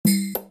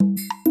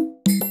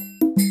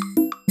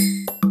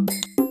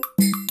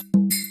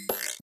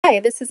Hi,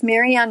 this is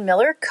Marianne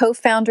Miller,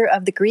 co-founder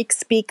of the Greek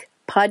Speak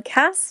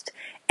podcast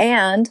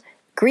and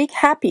Greek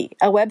Happy,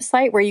 a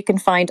website where you can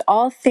find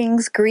all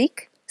things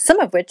Greek,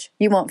 some of which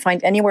you won't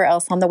find anywhere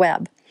else on the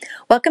web.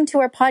 Welcome to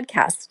our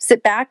podcast.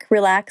 Sit back,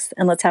 relax,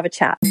 and let's have a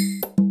chat.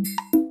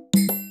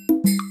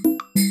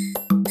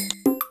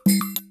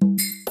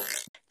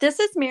 This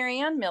is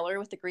Marianne Miller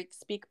with the Greek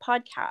Speak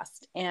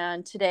podcast,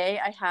 and today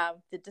I have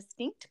the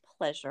distinct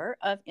pleasure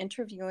of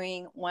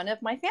interviewing one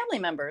of my family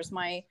members,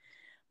 my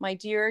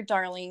dear,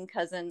 darling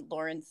cousin,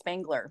 Lauren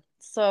Spangler.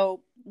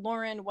 So,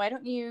 Lauren, why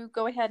don't you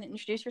go ahead and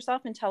introduce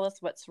yourself and tell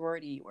us what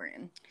sorority you were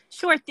in?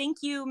 Sure.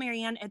 Thank you,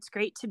 Marianne. It's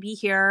great to be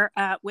here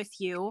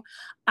with you.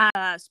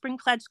 Spring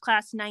Pledge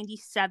Class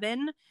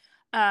 97,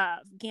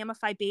 Gamma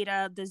Phi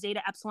Beta, the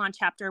Zeta Epsilon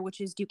chapter,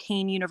 which is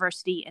Duquesne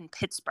University in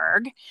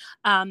Pittsburgh.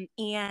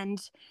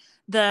 And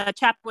the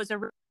chapter was a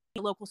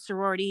local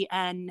sorority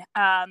and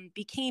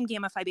became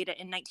Gamma Phi Beta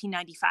in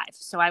 1995.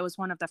 So I was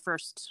one of the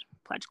first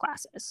pledge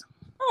classes.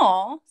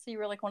 Oh, so you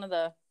were like one of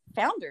the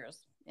founders.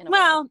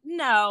 Well,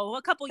 no,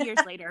 a couple years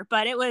later,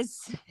 but it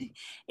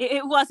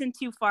wasn't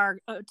too far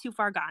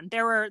gone.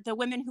 There were the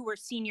women who were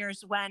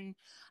seniors when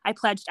I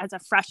pledged as a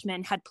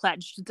freshman had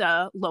pledged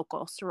the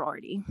local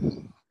sorority.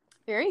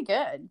 Very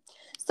good.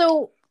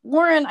 So,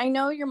 Lauren, I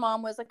know your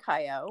mom was a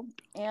Chi-O,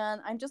 and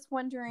I'm just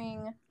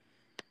wondering,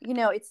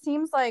 it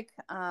seems like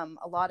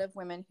a lot of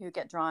women who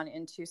get drawn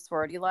into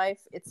sorority life,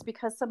 it's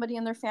because somebody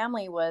in their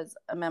family was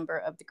a member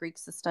of the Greek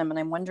system. And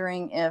I'm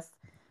wondering if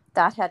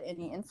that had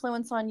any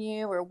influence on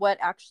you, or what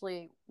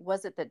actually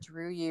was it that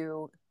drew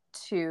you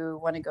to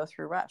want to go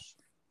through Rush?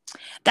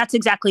 That's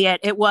exactly it.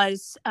 It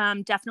was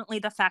definitely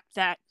the fact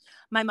that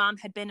my mom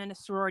had been in a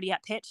sorority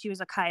at Pitt. She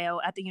was a Chi-O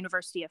at the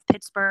University of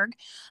Pittsburgh.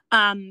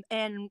 And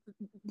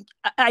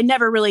I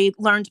never really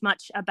learned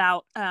much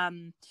about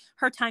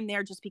her time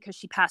there just because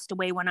she passed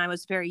away when I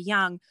was very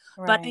young.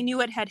 Right. But I knew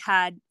it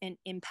had an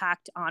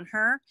impact on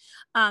her.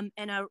 And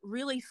a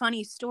really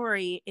funny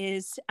story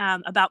is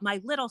about my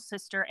little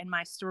sister and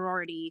my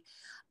sorority.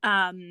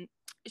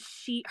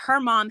 Her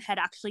mom had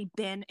actually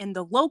been in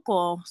the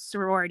local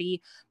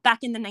sorority back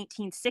in the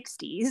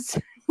 1960s.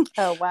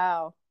 Oh,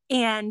 wow.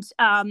 And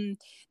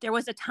there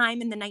was a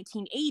time in the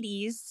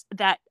 1980s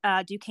that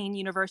Duquesne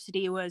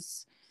University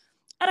was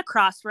at a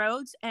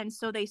crossroads. And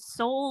so they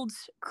sold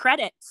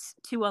credits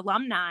to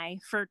alumni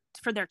for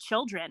their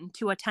children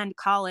to attend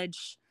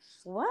college.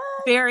 What?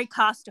 Very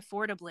cost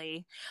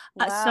affordably.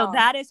 Wow. So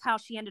that is how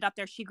she ended up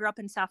there. She grew up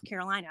in South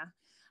Carolina.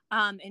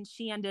 And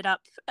she ended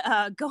up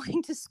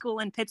going to school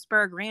in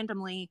Pittsburgh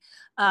randomly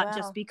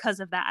just because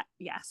of that.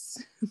 Yes.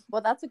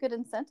 Well, that's a good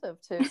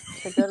incentive to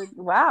go to.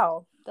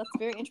 Wow. That's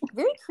very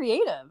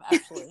creative,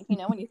 actually,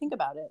 when you think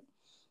about it.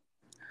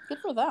 Good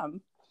for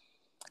them.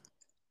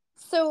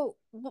 So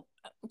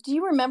do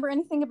you remember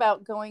anything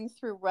about going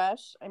through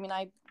Rush? I mean,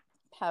 I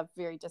have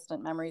very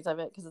distant memories of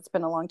it because it's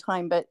been a long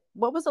time, but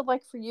what was it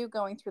like for you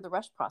going through the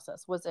Rush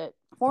process? Was it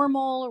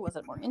formal or was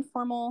it more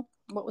informal?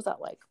 What was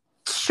that like?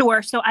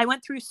 Sure. So I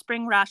went through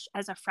Spring Rush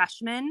as a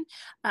freshman.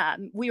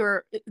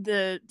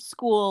 The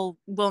school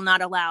will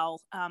not allow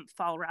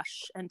Fall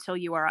Rush until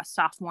you are a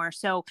sophomore.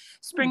 So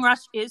Spring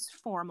Rush is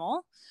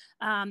formal.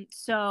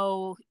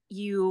 So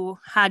you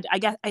had,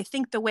 I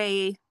think the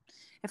way,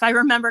 if I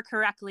remember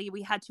correctly,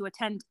 we had to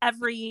attend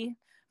every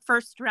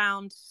first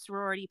round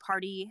sorority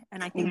party.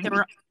 And I think there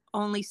were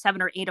only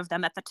 7 or 8 of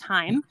them at the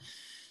time.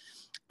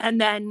 And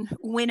then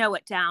winnow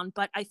it down.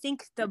 But I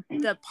think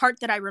the part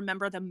that I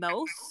remember the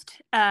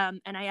most,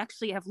 and I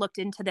actually have looked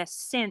into this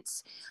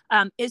since,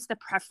 is the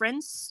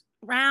preference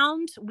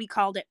round. We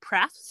called it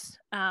prefs.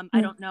 I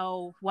don't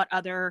know what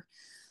other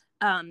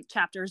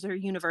chapters or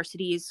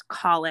universities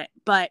call it,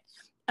 but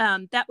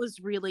that was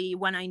really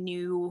when I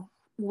knew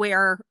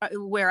where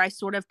I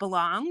sort of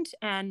belonged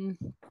and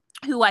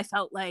who I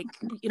felt like,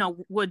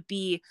 would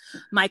be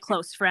my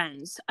close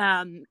friends.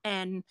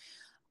 And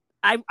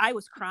I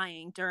was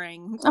crying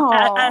during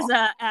as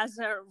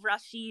a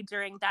rushie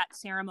during that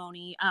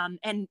ceremony.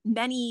 And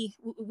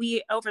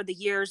we over the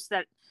years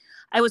that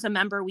I was a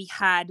member, we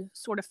had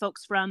sort of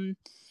folks from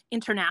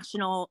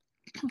international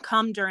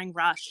come during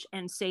Rush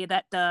and say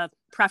that the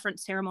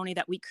preference ceremony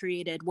that we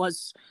created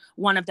was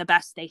one of the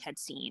best they had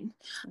seen.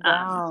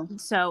 Wow.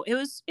 So it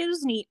was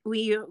neat.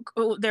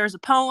 There's a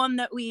poem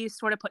that we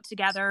sort of put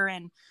together,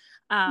 and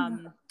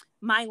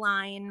my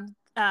line,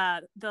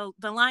 the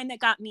line that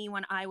got me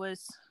when I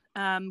was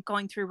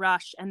going through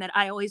Rush and that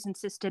I always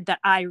insisted that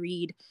I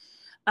read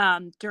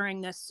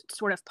during this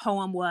sort of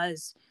poem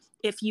was,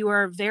 if you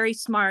are very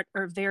smart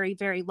or very,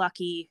 very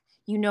lucky,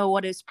 you know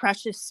what is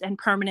precious and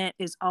permanent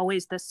is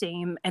always the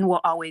same and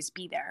will always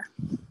be there.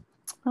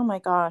 Oh my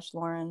gosh,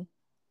 Lauren.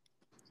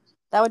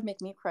 That would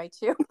make me cry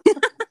too.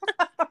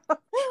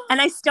 And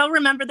I still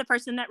remember the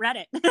person that read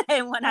it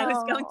when I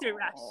was going through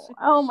Rush.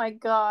 Oh my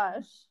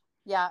gosh.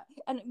 Yeah.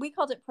 And we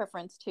called it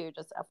preference too,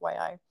 just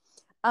FYI.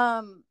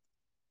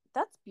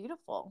 That's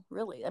beautiful,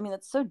 really. I mean,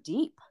 it's so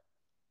deep.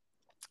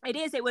 It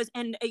is. It was,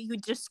 and you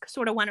just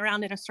sort of went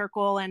around in a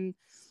circle and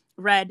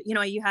read,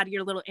 you had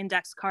your little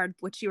index card,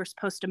 which you were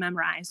supposed to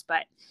memorize,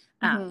 but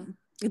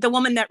the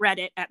woman that read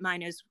it at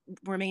mine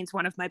remains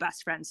one of my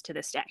best friends to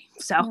this day.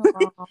 So,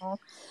 Oh.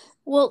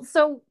 Well,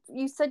 so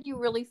you said you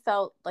really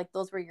felt like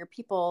those were your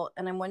people,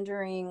 and I'm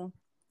wondering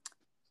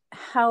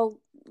how,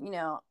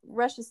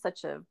 rush is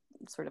such a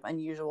sort of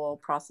unusual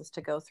process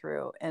to go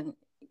through. And,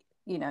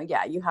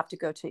 yeah, you have to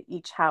go to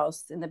each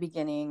house in the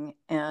beginning,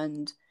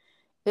 and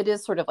it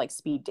is sort of like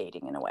speed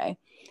dating in a way.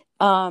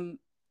 Um,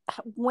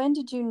 when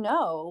did you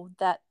know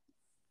that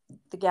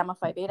the Gamma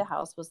Phi Beta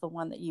house was the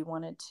one that you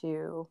wanted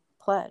to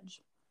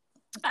pledge?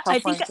 How I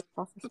far think, into the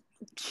process?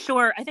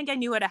 sure, I think I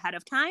knew it ahead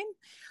of time.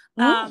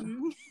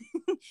 Mm.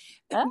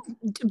 Yeah.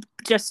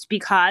 Just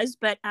because,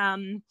 but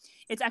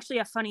it's actually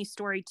a funny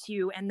story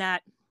too, and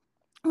that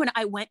when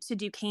I went to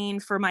Duquesne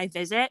for my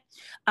visit,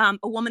 a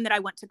woman that I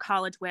went to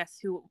college with,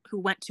 who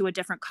went to a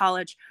different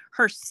college,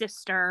 her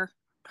sister,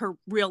 her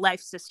real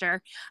life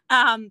sister,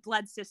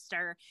 blood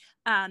sister,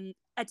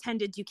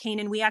 attended Duquesne,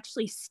 and we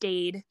actually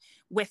stayed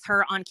with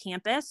her on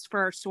campus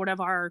for sort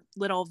of our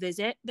little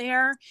visit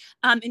there.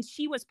 And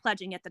she was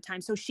pledging at the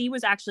time, so she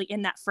was actually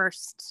in that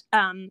first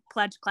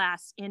pledge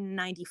class in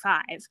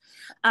 '95.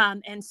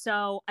 And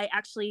so I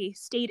actually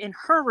stayed in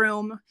her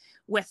room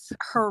with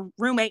her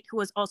roommate, who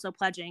was also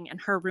pledging,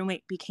 and her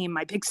roommate became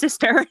my big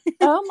sister.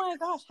 Oh my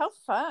gosh, how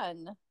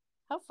fun.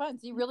 How fun.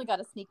 So you really got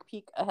a sneak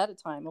peek ahead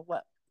of time of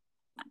what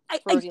I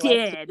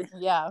did.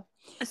 Yeah.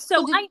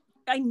 So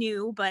I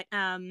knew, but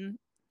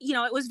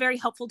it was very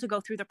helpful to go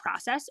through the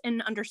process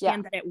and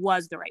understand that it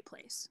was the right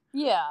place.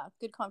 Yeah,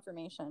 good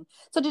confirmation.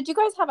 So did you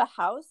guys have a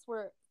house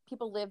where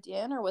people lived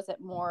in, or was it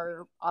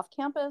more off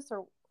campus,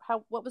 or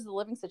what was the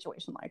living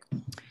situation like?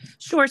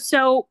 Sure.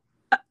 So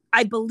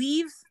I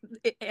believe,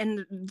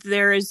 and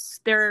there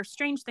are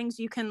strange things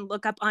you can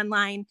look up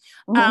online,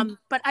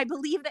 but I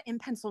believe that in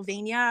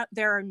Pennsylvania,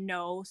 there are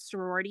no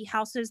sorority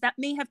houses. That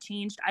may have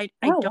changed. I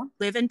don't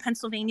live in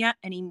Pennsylvania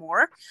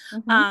anymore.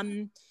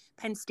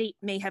 Penn State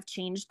may have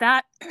changed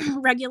that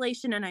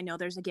regulation, and I know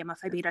there's a Gamma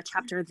Phi Beta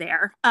chapter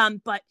there.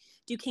 But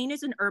Duquesne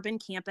is an urban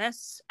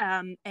campus,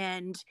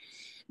 and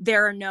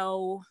there are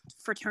no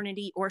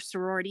fraternity or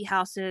sorority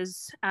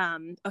houses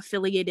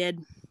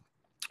affiliated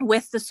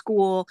with the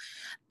school.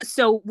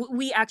 So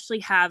we actually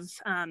have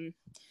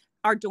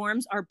our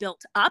dorms are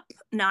built up,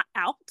 not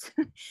out.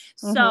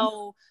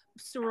 So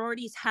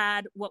sororities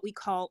had what we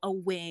call a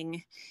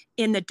wing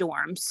in the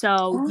dorm.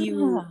 So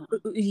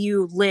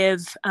you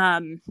live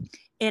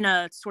in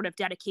a sort of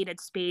dedicated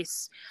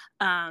space.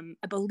 I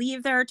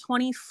believe there are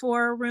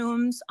 24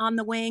 rooms on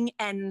the wing,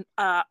 and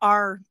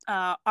our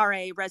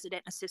RA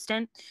resident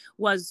assistant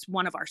was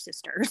one of our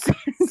sisters.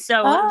 So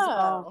it was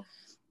all,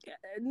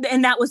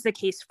 and that was the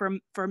case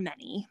for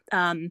many,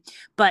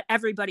 but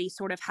everybody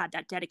sort of had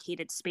that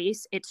dedicated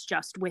space. It's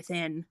just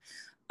within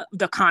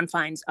the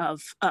confines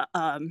of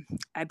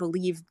I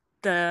believe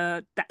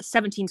that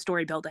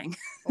 17-story building.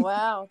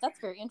 Wow, that's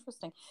very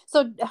interesting.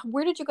 So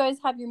where did you guys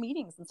have your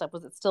meetings and stuff?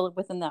 Was it still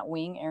within that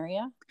wing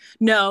area?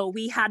 No,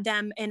 we had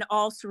them in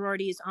all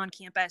sororities on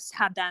campus,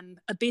 had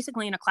them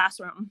basically in a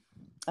classroom.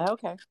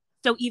 Okay.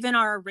 So even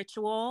our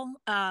ritual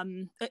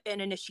and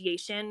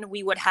initiation,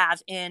 we would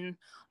have in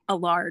a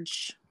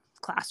large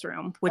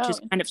classroom, which is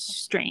kind of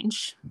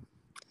strange.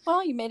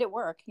 Well, you made it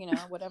work,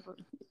 whatever.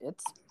 You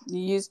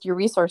used your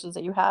resources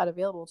that you had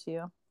available to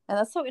you. And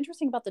that's so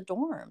interesting about the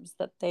dorms,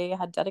 that they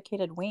had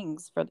dedicated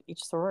wings for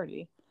each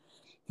sorority.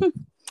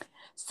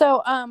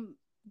 So,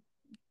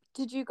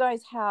 did you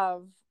guys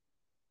have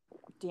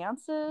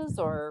dances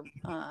or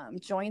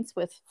joints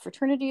with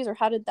fraternities, or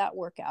how did that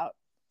work out?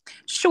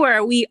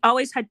 Sure. We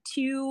always had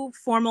 2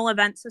 formal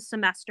events a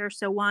semester.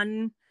 So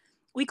one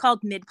we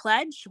called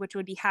mid-pledge, which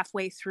would be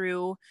halfway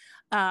through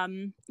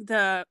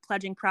the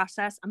pledging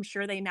process. I'm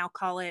sure they now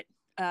call it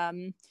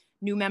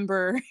new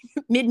member,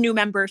 mid-new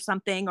member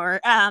something,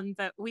 or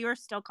but we were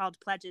still called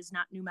pledges,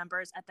 not new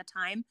members at the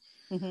time.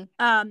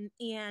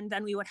 And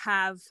then we would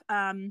have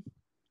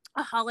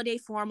a holiday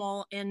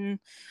formal in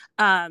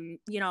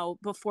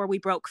before we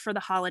broke for the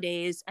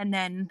holidays, and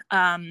then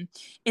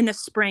in the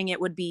spring it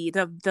would be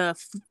the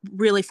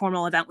really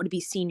formal event would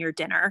be senior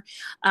dinner,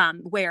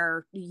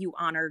 where you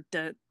honored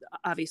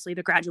obviously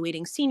the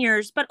graduating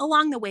seniors, but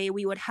along the way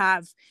we would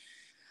have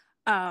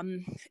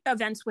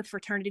events with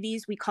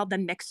fraternities. We called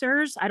them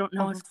mixers. I don't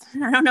know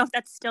if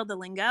that's still the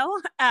lingo,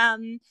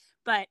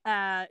 but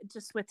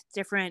just with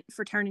different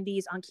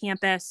fraternities on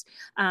campus.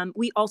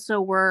 We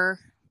also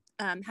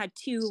had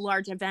 2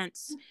 large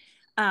events.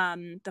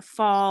 The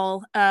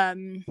fall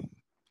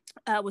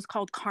was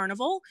called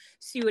Carnival.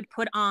 So you would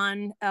put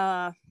on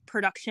a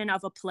production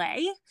of a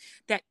play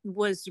that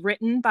was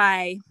written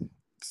by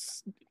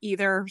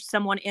either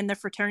someone in the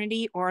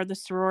fraternity or the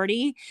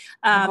sorority,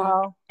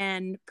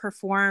 and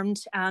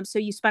performed. So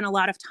you spent a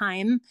lot of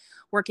time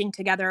working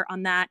together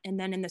on that. And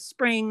then in the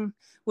spring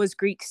was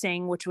Greek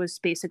Sing, which was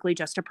basically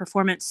just a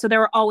performance. So there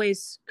were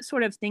always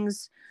sort of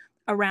things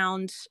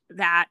around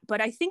that.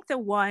 But I think the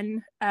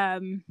one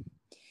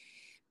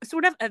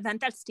sort of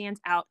event that stands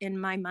out in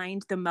my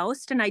mind the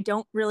most, and I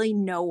don't really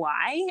know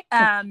why,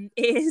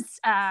 is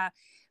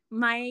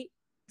my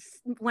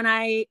when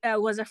I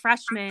was a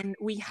freshman,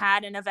 we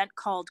had an event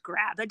called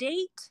Grab a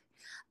Date,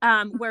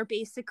 where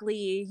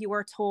basically you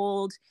were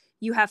told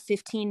you have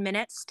 15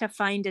 minutes to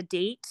find a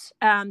date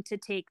to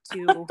take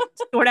to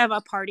sort of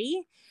a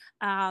party.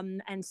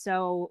 And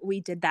so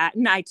we did that.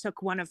 And I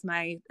took one of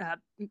my,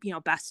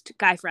 best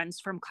guy friends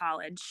from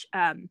college.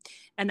 And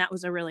that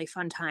was a really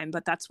fun time.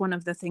 But that's one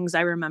of the things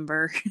I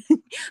remember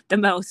the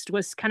most,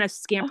 was kind of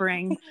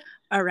scampering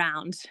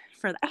around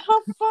for that.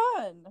 How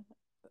fun.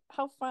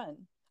 How fun.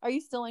 Are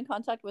you still in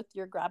contact with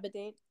your Grab a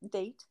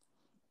Date?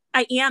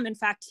 I am. In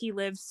fact, he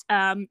lives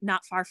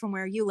not far from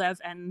where you live.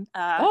 And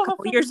a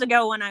couple years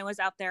ago when I was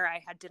out there,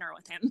 I had dinner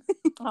with him.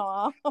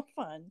 Oh, how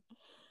fun.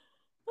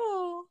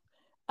 Oh,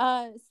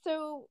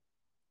 so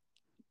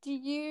do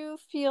you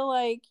feel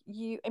like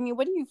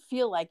what do you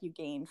feel like you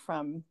gained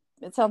from,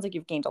 it sounds like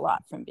you've gained a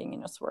lot from being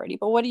in a sorority,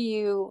 but what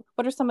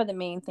are some of the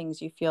main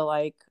things you feel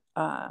like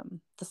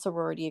the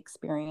sorority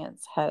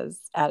experience has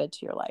added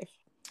to your life?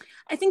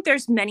 I think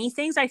there's many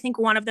things. I think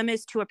one of them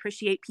is to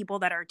appreciate people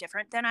that are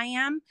different than I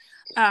am.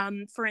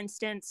 For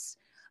instance,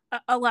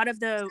 a lot of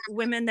the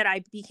women that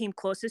I became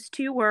closest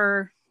to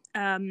were,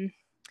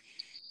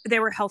 they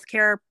were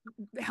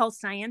health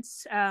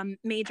science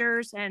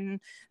majors, and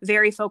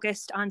very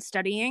focused on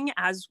studying,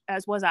 as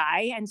was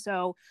I. And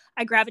so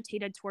I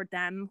gravitated toward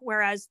them.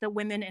 Whereas the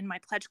women in my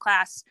pledge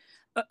class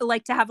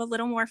like to have a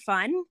little more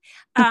fun.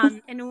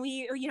 And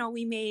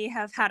we may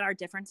have had our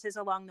differences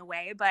along the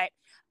way, but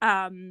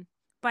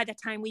by the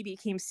time we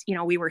became,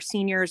 we were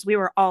seniors, we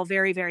were all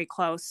very, very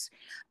close.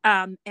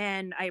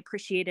 And I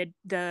appreciated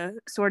the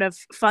sort of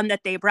fun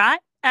that they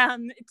brought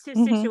to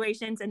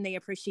situations, and they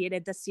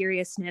appreciated the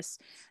seriousness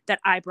that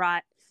I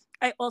brought.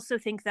 I also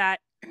think that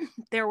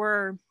there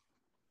were,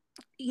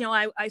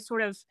 I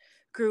sort of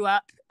grew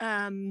up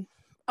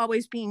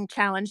always being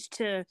challenged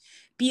to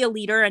be a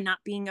leader and not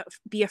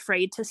be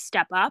afraid to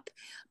step up.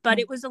 But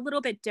it was a little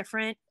bit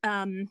different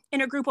in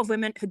a group of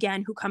women,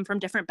 again, who come from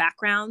different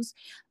backgrounds.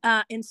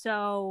 And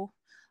so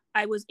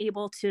I was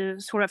able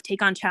to sort of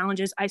take on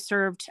challenges. I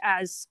served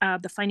as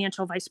the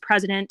financial vice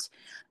president,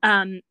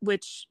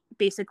 which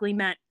basically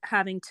meant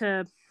having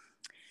to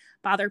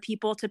bother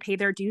people to pay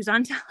their dues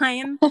on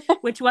time,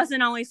 which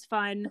wasn't always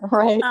fun.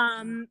 Right.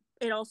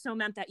 It also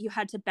meant that you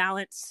had to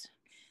balance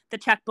the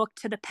checkbook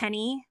to the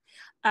penny,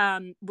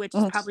 which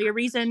is probably a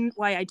reason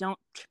why I don't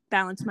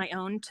balance my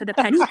own to the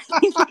penny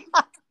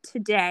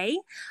today.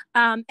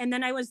 And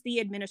then I was the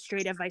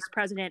administrative vice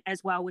president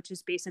as well, which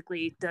is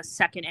basically the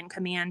second in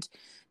command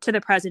to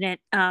the president.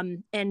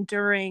 And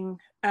during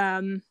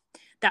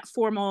that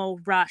formal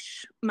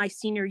rush, my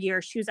senior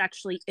year, she was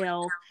actually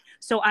ill.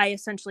 So I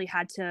essentially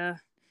had to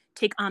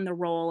take on the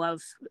role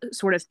of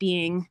sort of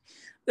being,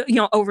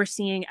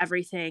 overseeing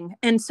everything.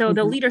 And so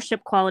the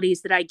leadership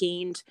qualities that I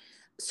gained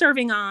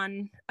serving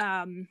on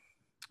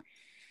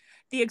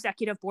the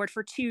executive board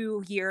for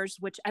 2 years,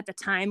 which at the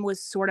time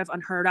was sort of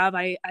unheard of.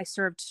 I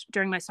served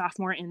during my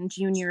sophomore and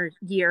junior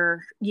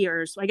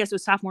years. I guess it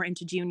was sophomore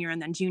into junior,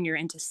 and then junior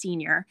into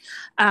senior.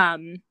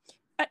 And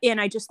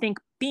I just think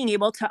being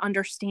able to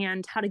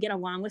understand how to get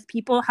along with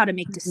people, how to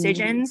make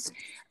decisions,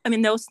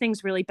 those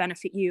things really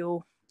benefit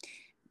you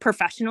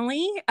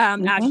professionally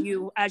as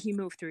you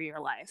move through your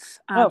life.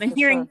 And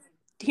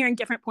hearing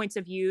different points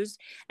of views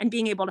and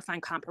being able to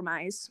find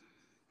compromise.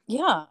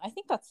 Yeah, I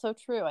think that's so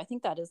true. I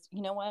think that is,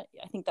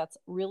 I think that's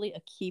really a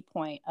key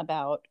point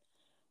about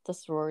the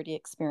sorority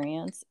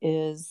experience,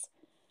 is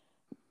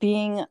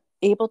being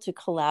able to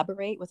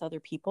collaborate with other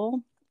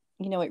people.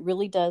 It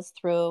really does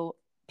throw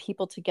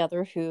people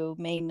together who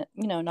may,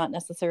 not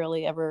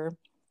necessarily ever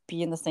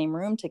be in the same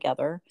room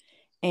together,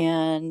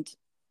 and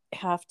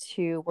have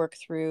to work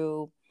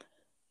through,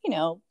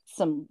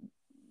 some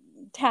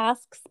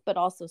tasks, but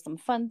also some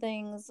fun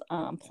things,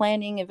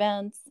 planning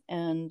events,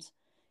 and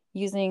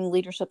using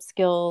leadership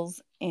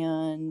skills,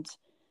 and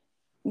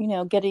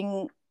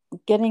getting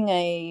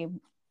a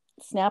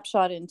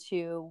snapshot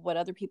into what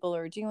other people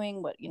are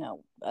doing, what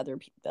other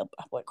people,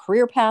 what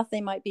career path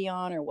they might be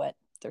on, or what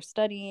they're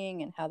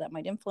studying, and how that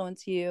might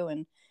influence you,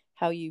 and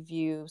how you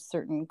view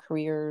certain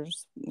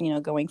careers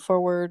going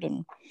forward.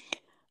 And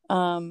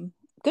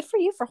good for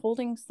you for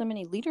holding so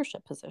many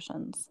leadership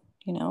positions.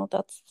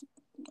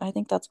 I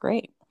think that's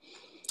great.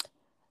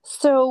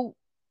 So,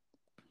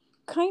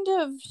 kind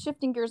of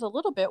shifting gears a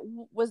little bit,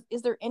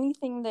 is there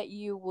anything that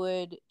you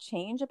would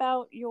change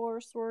about your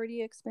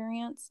sorority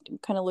experience,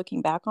 kind of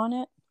looking back on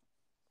it?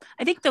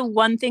 I think the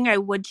one thing I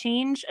would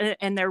change,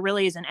 and there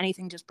really isn't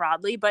anything just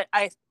broadly, but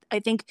I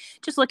think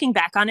just looking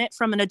back on it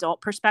from an adult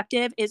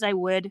perspective, is I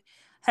would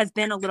have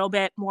been a little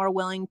bit more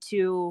willing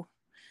to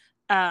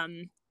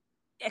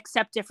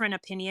accept different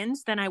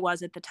opinions than I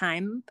was at the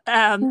time,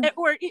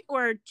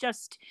 or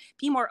just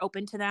be more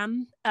open to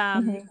them.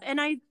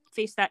 And I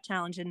face that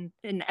challenge in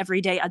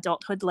everyday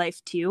adulthood life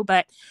too,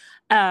 but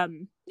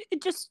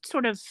just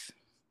sort of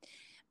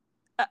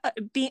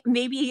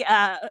maybe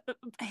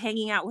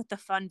hanging out with the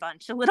fun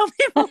bunch a little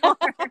bit more.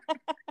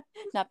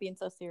 Not being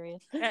so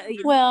serious.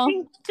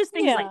 Just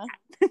things like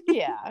that.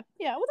 yeah.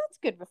 Well, that's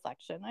good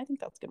reflection. I think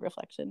that's good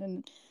reflection.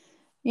 And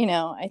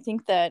I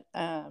think that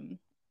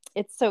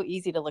it's so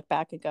easy to look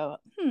back and go,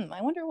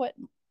 I wonder what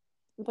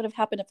would have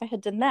happened if I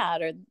had done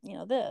that, or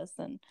this,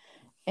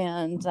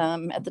 and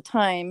at the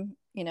time,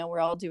 we're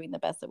all doing the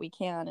best that we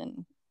can.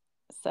 And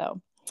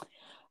so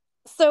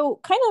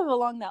kind of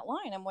along that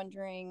line, I'm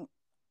wondering,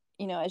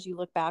 as you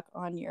look back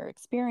on your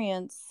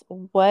experience,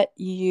 what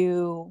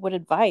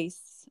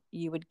advice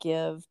you would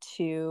give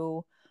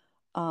to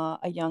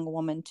a young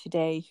woman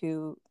today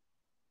who,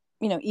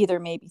 either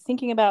maybe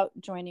thinking about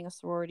joining a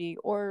sorority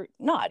or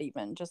not,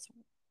 even just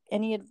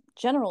any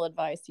general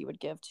advice you would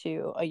give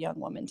to a young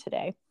woman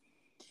today.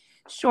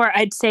 Sure.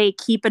 I'd say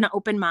keep an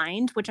open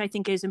mind, which I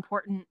think is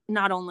important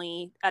not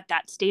only at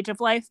that stage of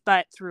life,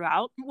 but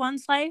throughout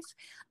one's life.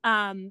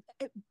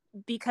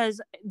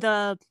 Because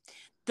the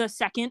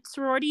second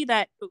sorority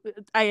that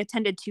I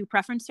attended 2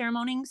 preference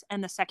ceremonies,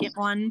 and the second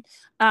one,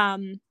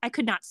 I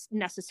could not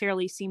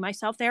necessarily see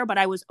myself there, but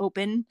I was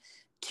open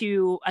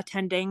to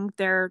attending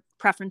their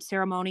preference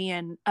ceremony.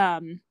 And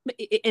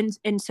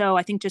so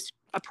I think just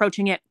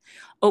approaching it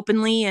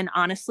openly and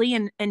honestly,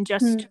 and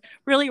just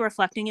really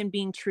reflecting and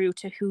being true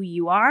to who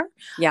you are.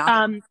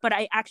 Yeah. But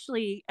I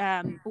actually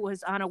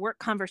was on a work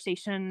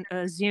conversation,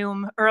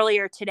 Zoom,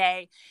 earlier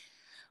today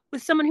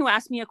with someone who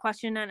asked me a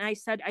question, and I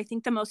said, I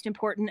think the most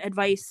important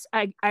advice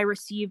I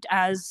received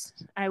as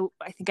I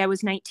think I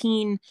was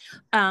 19,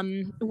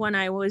 when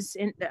I was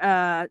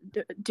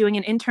doing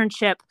an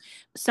internship.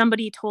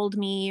 Somebody told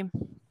me,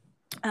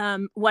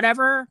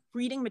 whatever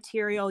reading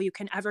material you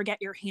can ever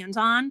get your hands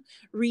on,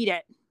 read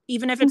it,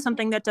 even if it's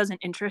something that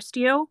doesn't interest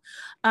you.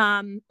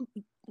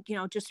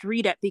 Just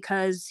read it,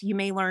 because you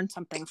may learn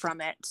something from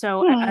it.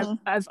 So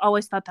I've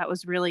always thought that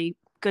was really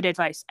good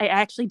advice. I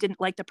actually didn't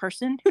like the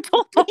person who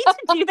told me to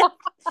do that,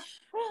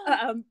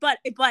 but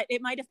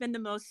it might have been the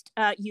most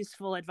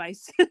useful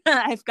advice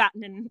I've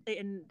gotten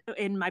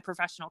in my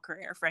professional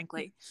career,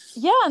 frankly.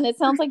 Yeah, and it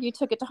sounds like you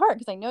took it to heart,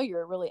 because I know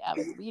you're a really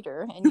avid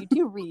reader, and you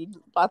do read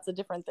lots of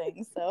different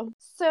things.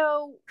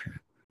 So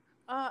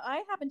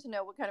I happen to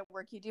know what kind of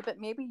work you do,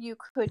 but maybe you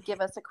could give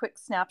us a quick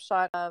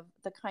snapshot of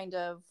the kind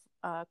of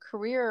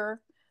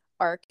career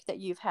arc that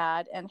you've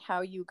had and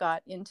how you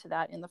got into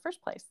that in the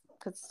first place,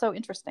 because it's so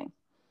interesting.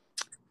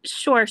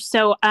 Sure.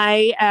 So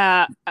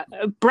I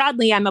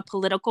broadly, I'm a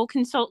political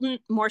consultant.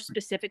 More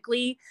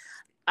specifically,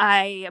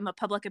 I am a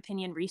public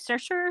opinion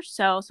researcher.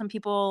 So some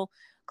people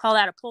call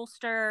that a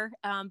pollster,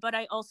 but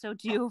I also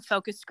do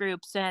focus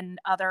groups and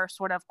other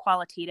sort of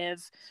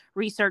qualitative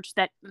research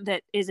that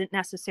isn't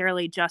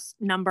necessarily just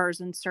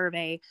numbers and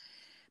survey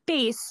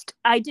based.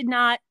 I did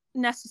not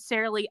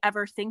necessarily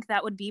ever think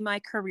that would be my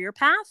career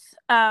path.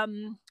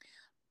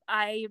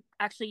 I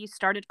actually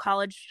started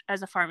college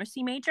as a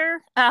pharmacy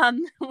major,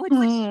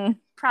 which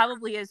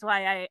probably is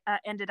why I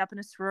ended up in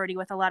a sorority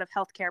with a lot of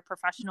healthcare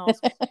professionals,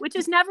 which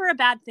is never a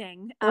bad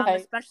thing, Right.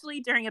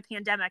 especially during a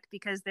pandemic,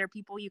 because they're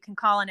people you can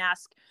call and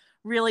ask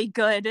really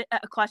good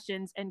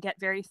questions and get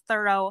very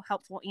thorough,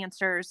 helpful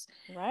answers.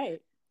 Right.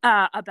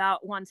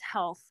 About one's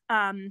health.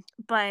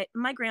 But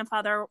my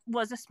grandfather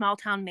was a small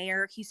town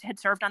mayor. He had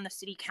served on the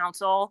city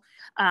council.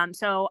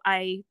 So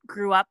I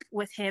grew up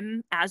with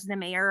him as the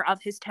mayor of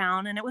his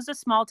town, and it was a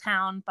small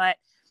town, but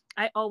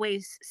I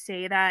always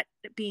say that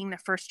being the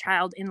first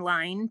child in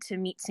line to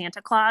meet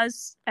Santa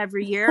Claus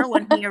every year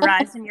when he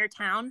arrives in your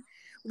town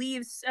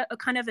leaves a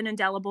kind of an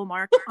indelible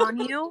mark on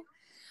you.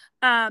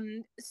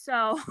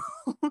 So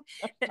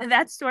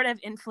that sort of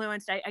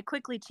influenced. I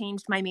quickly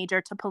changed my major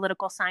to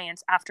political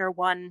science after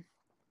one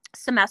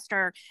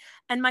semester,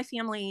 and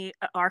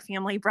our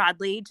family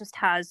broadly, just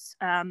has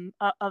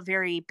a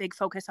very big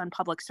focus on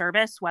public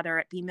service, whether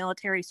it be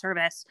military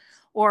service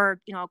or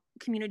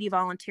community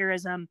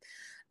volunteerism,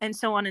 and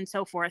so on and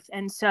so forth.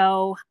 And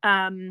so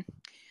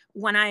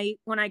when I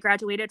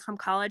graduated from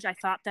college, I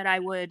thought that I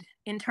would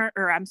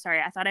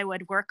I thought I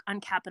would work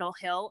on Capitol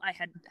Hill. I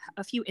had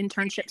a few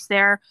internships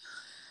there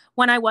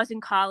when I was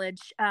in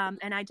college, and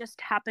I just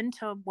happened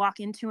to walk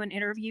into an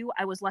interview.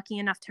 I was lucky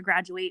enough to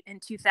graduate in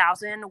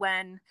 2000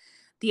 when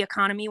the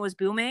economy was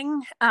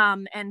booming,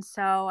 and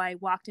so I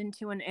walked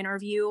into an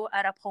interview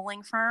at a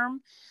polling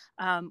firm,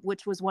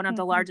 which was one of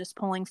the largest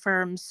polling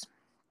firms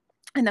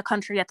in the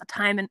country at the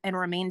time, and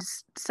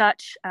remains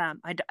such. I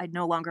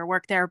no longer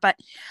work there, but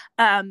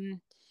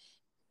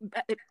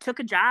it took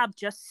a job.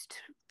 Just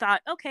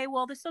thought, okay,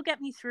 well, this will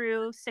get me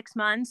through 6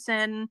 months,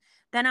 and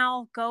then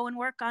I'll go and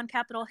work on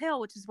Capitol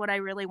Hill, which is what I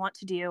really want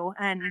to do.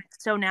 And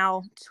so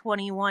now,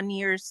 21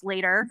 years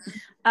later,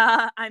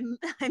 I'm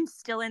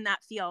still in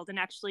that field. And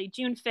actually,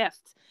 June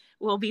 5th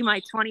will be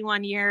my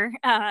 21-year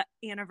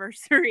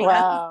anniversary.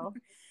 Wow.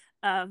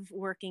 of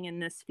working in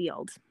this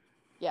field.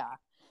 Yeah.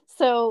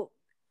 So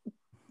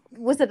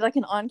was it like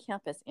an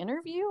on-campus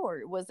interview,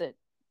 or was it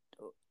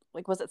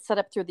set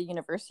up through the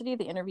university,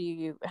 the interview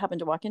you happened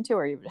to walk into,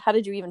 or how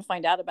did you even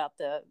find out about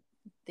the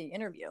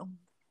interview?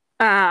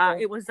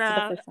 It was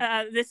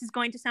this is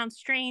going to sound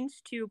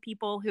strange to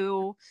people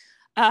who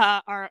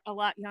are a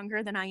lot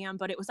younger than I am,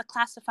 but it was a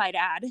classified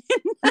ad.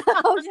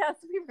 Oh yes,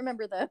 we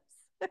remember those.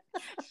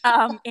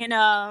 And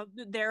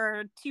there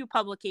are two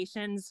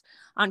publications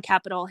on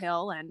Capitol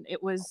Hill, and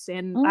it was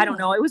in, I don't Mm.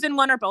 know, it was in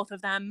one or both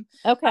of them.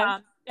 Okay.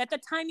 At the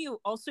time, you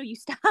also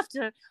used to have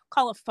to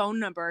call a phone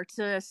number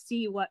to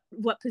see what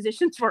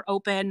positions were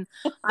open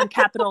on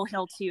Capitol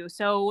Hill too.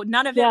 So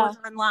none of it Yeah. was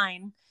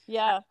online.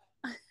 Yeah.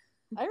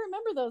 I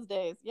remember those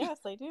days.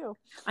 Yes, I do.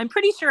 I'm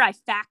pretty sure I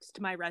faxed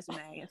my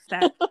resume. If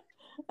that.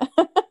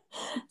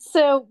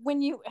 So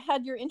when you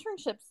had your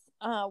internships,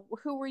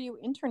 who were you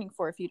interning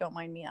for, if you don't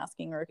mind me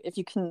asking, or if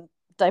you can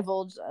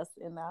divulge us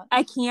in that?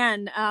 I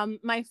can.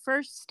 My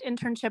first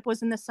internship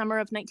was in the summer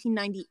of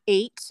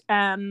 1998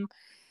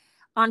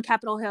 on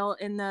Capitol Hill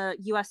in the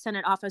U.S.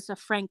 Senate office of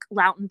Frank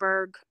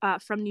Lautenberg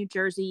from New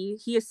Jersey.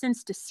 He is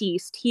since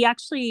deceased. He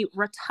actually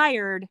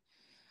retired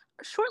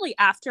shortly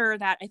after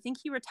that. I think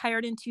he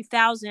retired in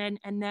 2000,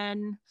 and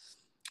then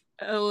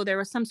there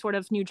was some sort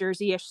of New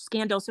Jersey-ish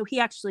scandal, so he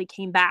actually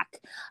came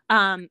back.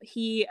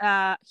 He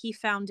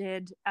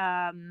founded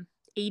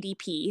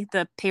ADP,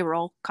 the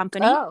payroll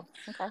company. Oh,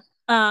 okay.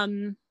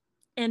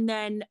 And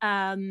then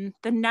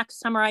the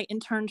next summer I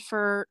interned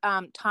for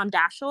Tom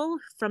Daschle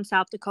from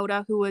South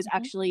Dakota, who was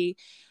actually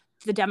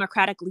the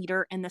Democratic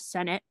leader in the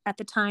Senate at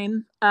the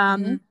time.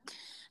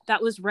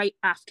 That was right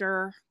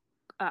after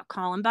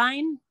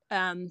Columbine.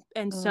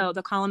 And so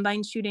the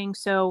Columbine shooting.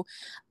 So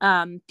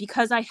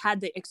because I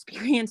had the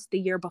experience the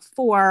year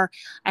before,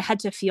 I had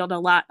to field a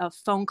lot of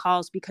phone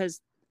calls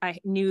because I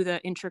knew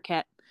the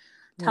intricate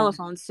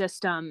telephone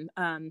system.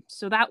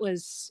 So that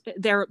was,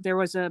 there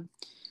was a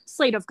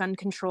slate of gun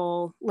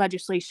control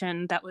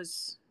legislation that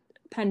was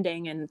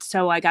pending. And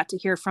so I got to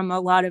hear from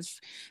a lot of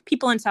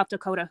people in South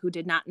Dakota who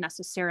did not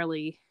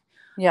necessarily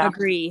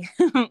agree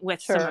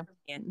with some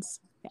opinions.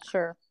 Yeah.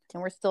 Sure.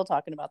 And we're still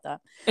talking about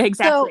that.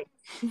 Exactly.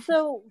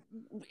 So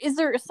is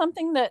there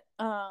something that,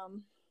 I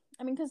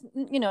mean, because,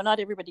 you know, not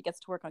everybody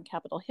gets to work on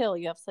Capitol Hill.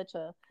 You have such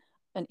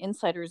an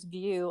insider's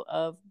view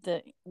of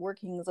the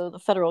workings of the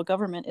federal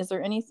government. Is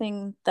there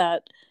anything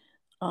that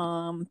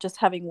just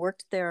having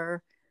worked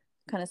there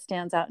kind of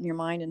stands out in your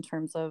mind in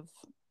terms of,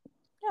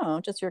 you know,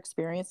 just your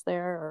experience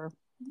there, or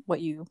what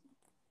you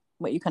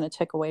kind of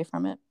took away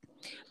from it?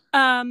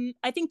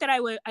 I think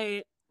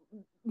that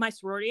my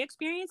sorority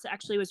experience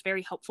actually was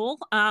very helpful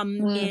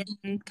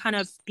in kind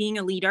of being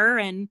a leader,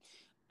 and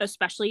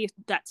especially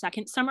that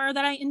second summer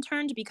that I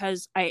interned,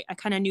 because I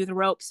kind of knew the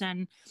ropes.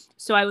 And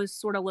so I was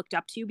sort of looked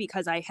up to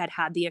because I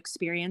had the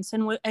experience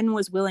and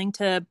was willing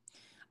to,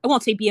 I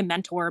won't say be a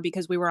mentor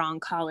because we were all in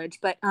college,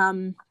 but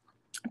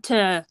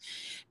to,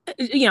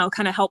 you know,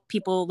 kind of help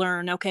people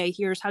learn, okay,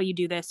 here's how you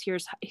do this,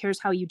 here's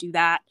how you do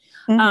that.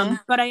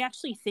 But I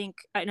actually think,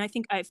 and I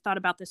think I've thought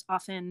about this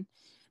often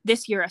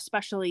this year,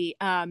 especially,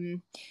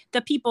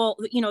 the people,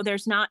 you know,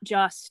 there's not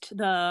just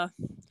the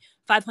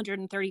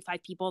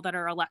 535 people that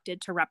are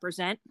elected to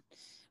represent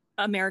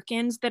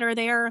Americans that are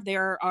there.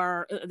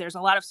 There's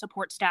a lot of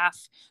support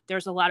staff.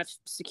 There's a lot of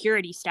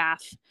security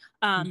staff.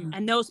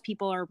 And those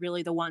people are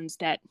really the ones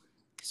that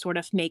sort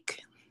of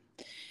make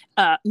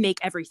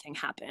everything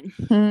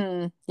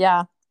happen.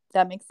 Yeah,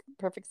 that makes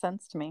perfect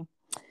sense to me.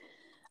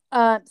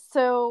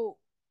 So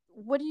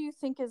what do you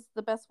think is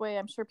the best way?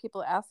 I'm sure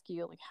people ask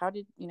you, like, how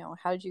did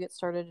you get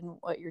started in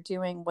what you're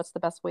doing? What's the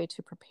best way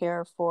to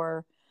prepare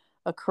for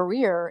a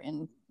career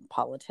in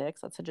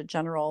politics? That's such a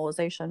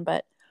generalization,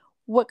 but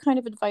what kind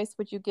of advice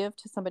would you give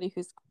to somebody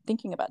who's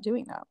thinking about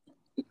doing that?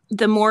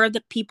 The more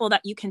the people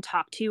that you can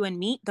talk to and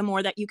meet, the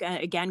more that you can,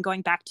 again,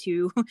 going back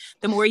to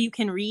the more you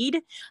can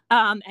read,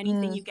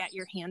 anything you get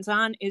your hands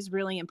on is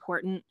really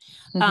important.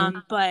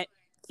 But,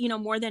 you know,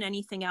 more than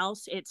anything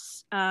else,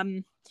 it's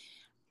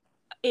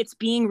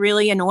being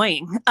really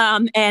annoying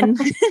and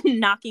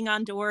knocking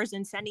on doors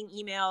and sending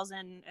emails.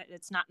 And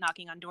it's not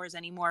knocking on doors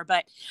anymore,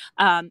 but,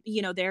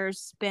 you know,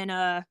 there's been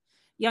a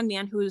young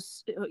man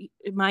whose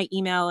my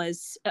email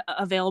is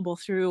available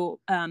through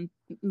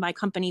my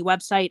company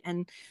website.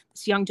 And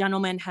this young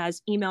gentleman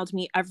has emailed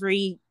me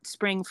every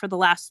spring for the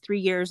last 3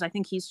 years. I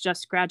think he's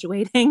just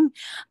graduating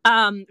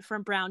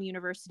from Brown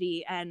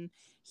University. And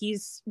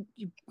he's,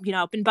 you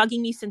know, been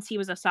bugging me since he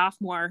was a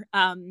sophomore.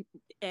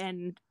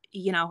 And,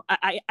 you know,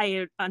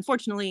 I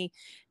unfortunately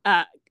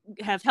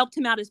have helped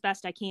him out as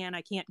best I can.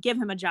 I can't give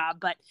him a job,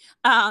 but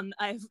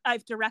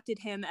I've directed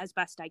him as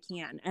best I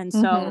can. And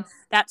so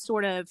that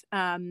sort of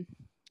kind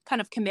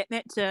of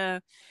commitment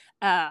to,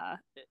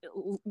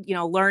 you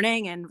know,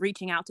 learning and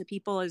reaching out to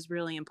people is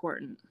really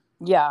important.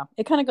 Yeah,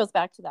 it kind of goes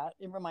back to that.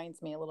 It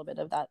reminds me a little bit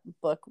of that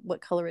book,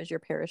 What Color Is Your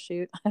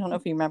Parachute? I don't know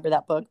if you remember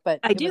that book, but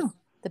I do. Was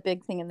the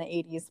big thing in the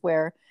 80s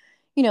where,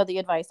 you know, the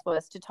advice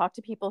was to talk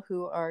to people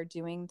who are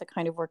doing the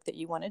kind of work that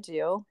you want to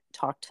do,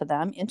 talk to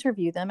them,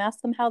 interview them,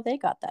 ask them how they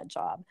got that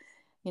job,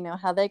 you know,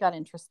 how they got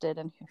interested,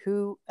 and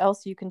who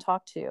else you can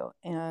talk to.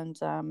 And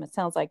it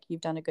sounds like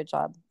you've done a good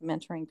job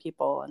mentoring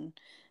people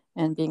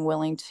and being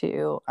willing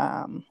to,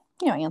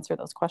 you know, answer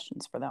those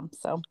questions for them.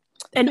 So,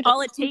 and all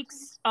it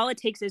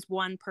takes is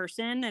one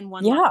person and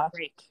one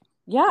break.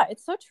 Yeah,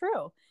 it's so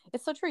true.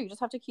 It's so true. You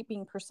just have to keep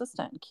being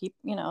persistent.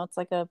 You know, it's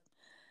like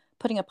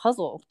putting a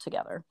puzzle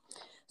together.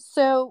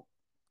 So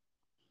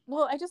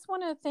Well, I just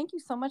want to thank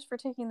you so much for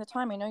taking the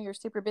time. I know you're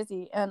super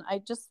busy. And I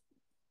just,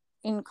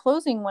 in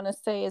closing, want to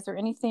say, is there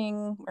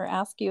anything, or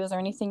ask you, is there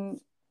anything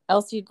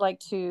else you'd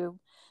like to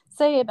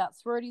say about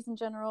sororities in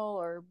general,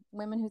 or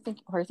women who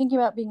are thinking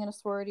about being in a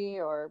sorority,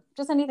 or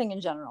just anything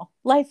in general?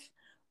 Life,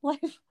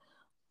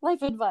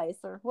 life advice,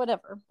 or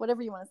whatever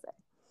you want to say.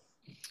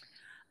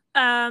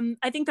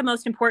 I think the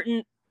most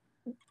important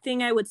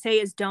thing I would say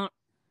is there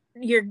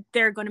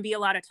are going to be a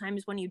lot of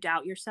times when you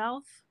doubt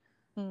yourself,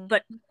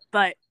 but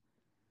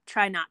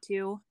try not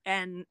to.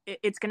 And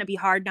it's going to be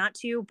hard not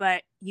to,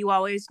 but you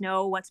always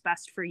know what's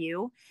best for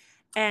you.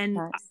 And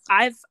nice.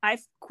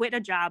 I've quit a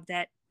job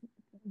that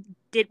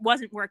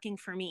wasn't working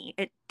for me.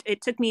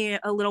 It took me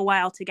a little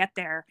while to get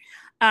there.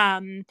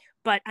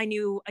 But I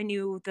knew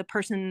the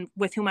person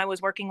with whom I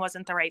was working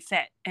wasn't the right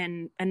fit,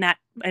 and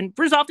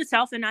resolved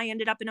itself, and I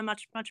ended up in a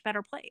much, much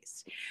better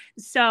place.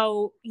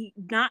 So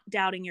not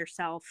doubting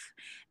yourself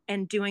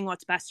and doing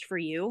what's best for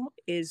you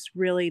is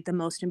really the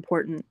most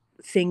important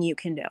thing you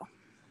can do.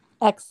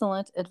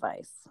 Excellent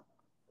advice.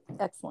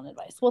 Excellent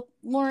advice. Well,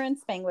 Lauren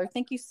Spangler,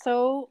 thank you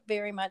so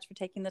very much for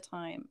taking the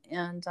time,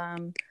 and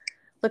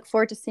look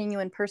forward to seeing you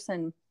in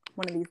person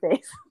one of these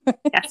days.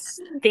 Yes.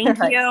 Thank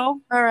you.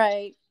 All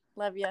right.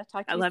 Love you.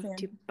 Talk to you soon. I love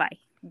you. Bye.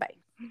 Bye.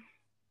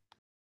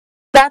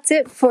 That's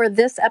it for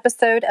this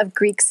episode of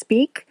Greek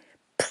Speak.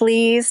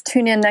 Please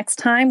tune in next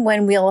time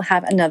when we'll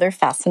have another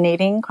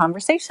fascinating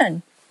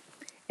conversation.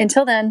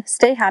 Until then,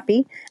 stay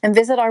happy and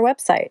visit our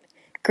website,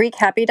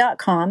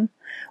 GreekHappy.com,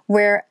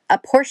 where a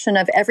portion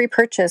of every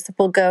purchase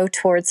will go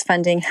towards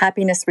funding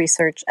happiness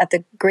research at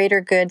the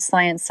Greater Good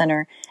Science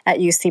Center at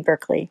UC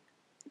Berkeley.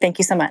 Thank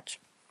you so much.